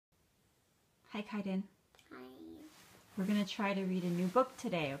Hi, Kyden. Hi. We're going to try to read a new book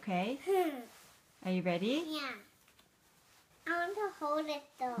today, okay? Are you ready? Yeah. I want to hold it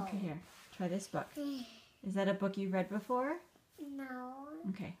though. Okay, here. Try this book. Is that a book you've read before? No.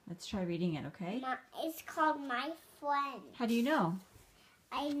 Okay, let's try reading it, okay? It's called My Friend. How do you know?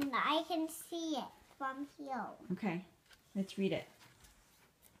 I can see it from here. Okay, let's read it.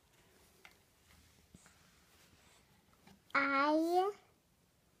 I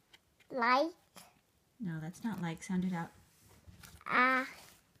like No, that's not like. Sound it out. I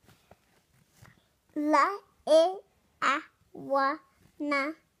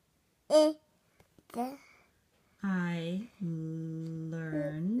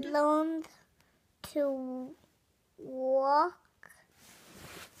learned to walk.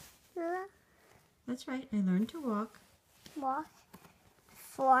 That's right. I learned to walk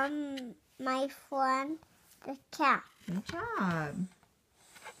From my friend the cat. Good job.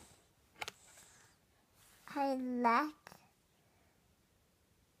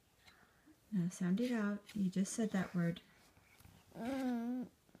 Now sound it out. You just said that word.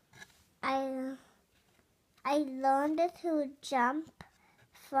 I learned to jump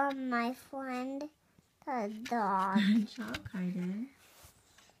from my friend the dog. Good job, Kyden.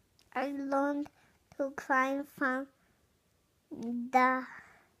 I learned to climb from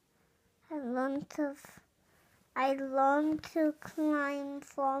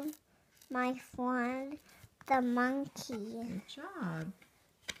my friend the monkey. Good job.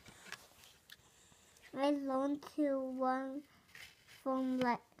 I learned to run from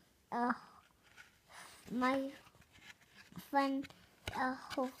my friend a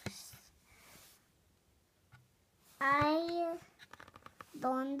horse. I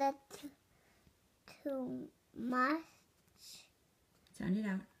learned to march. Sound it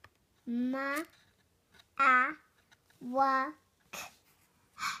out. Walk.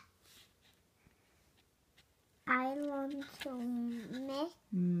 I learned to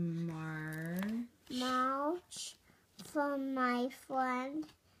march from my friend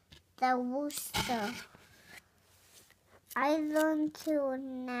the rooster. I learned to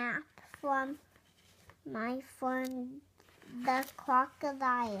nap from my friend the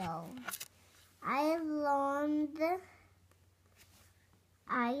crocodile. I learned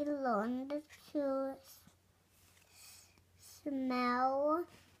to smell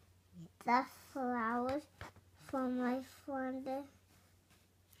the flowers from my friend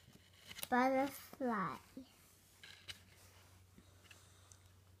butterfly.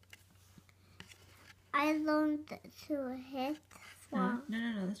 I learned to hit from.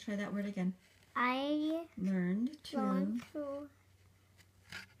 No. Let's try that word again. I learned to.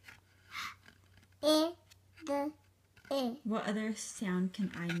 What other sound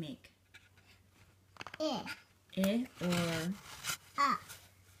can I make? I or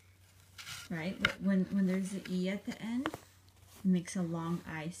right? When there's an E at the end, it makes a long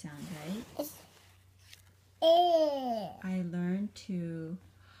I sound, right? It's I learned to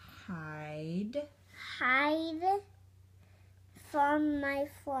hide from my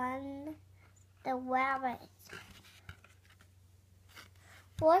friend the rabbit.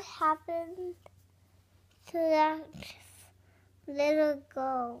 What happened to that little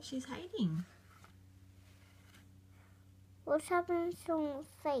girl? She's hiding. What happened to her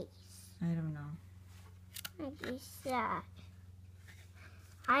face? I don't know. I guess that.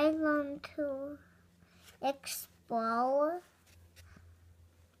 I learned to explore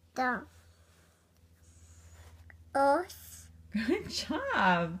the earth. Good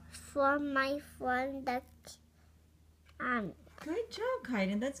job. From my friend the ant. Good job,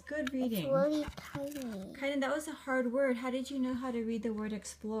 Kyden. That's good reading. It's really tiny. Kyden, that was a hard word. How did you know how to read the word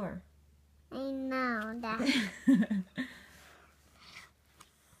explore? I know that.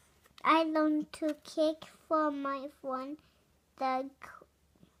 I learned to kick from my friend the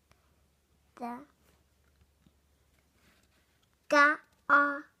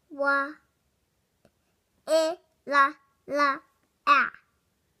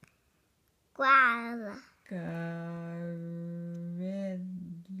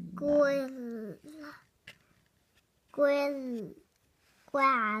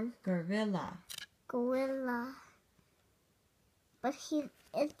gorilla. But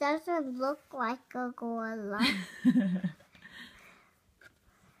it doesn't look like a gorilla.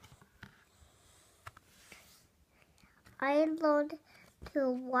 I learned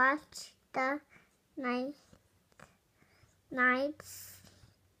to watch the night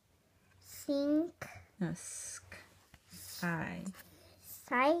sink. No, Sky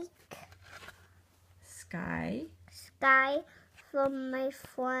from my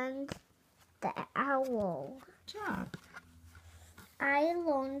friend the owl. Good job. I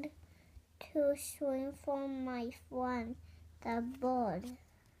learned to swing from my friend, the bird.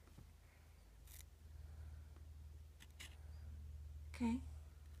 Okay.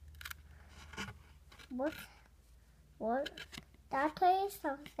 What? That way is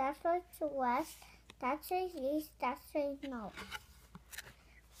south, that way is west, that way is east, that way is north.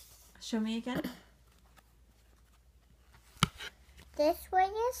 Show me again. This way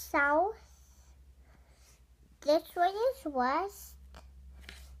is south, this way is west,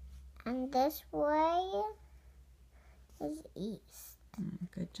 and this way is east.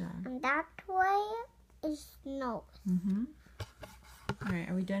 Good job. And that way is north. All right,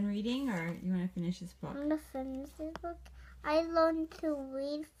 are we done reading, or you want to finish this book? I'm going to finish this book. I learned to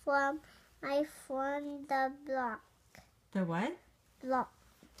read from my friend the block. The what?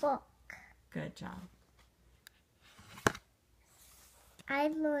 Book. Good job. I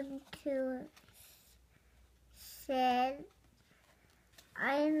learned to say.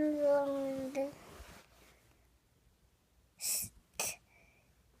 I learned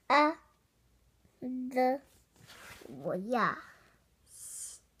yeah.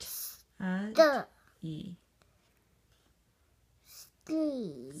 The E.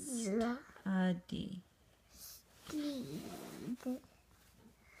 steed. D. Steed.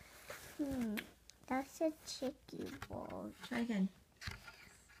 That's a tricky word. Try again.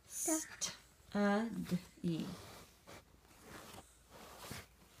 E.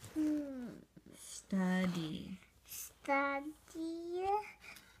 Study. Study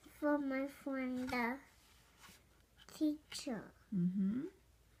for my friend the teacher.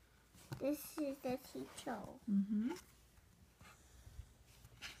 This is the teacher.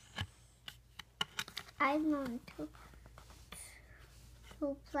 I learned to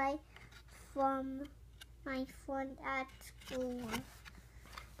play from my friend at school.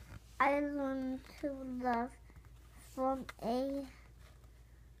 I learned to love from a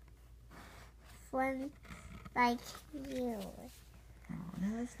friend like you. Oh,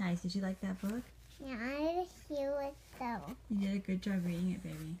 that was nice. Did you like that book? Yeah, I hear it though. You did a good job reading it,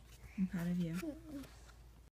 baby. I'm proud of you.